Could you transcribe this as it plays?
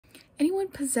Anyone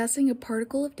possessing a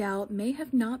particle of doubt may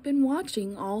have not been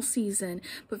watching all season,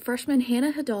 but freshman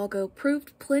Hannah Hidalgo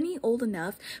proved plenty bold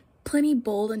enough,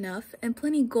 and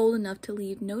plenty gold enough to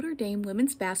lead Notre Dame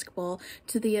women's basketball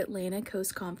to the Atlantic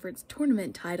Coast Conference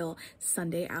tournament title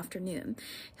Sunday afternoon.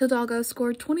 Hidalgo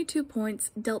scored 22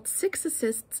 points, dealt 6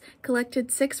 assists,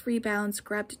 collected 6 rebounds,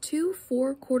 grabbed 2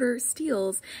 four-quarter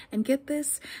steals, and get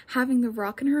this, having the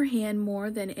rock in her hand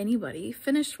more than anybody,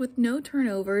 finished with no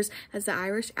turnovers as the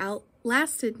Irish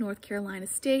outlasted North Carolina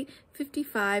State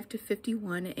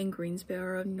 55-51 in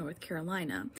Greensboro, North Carolina.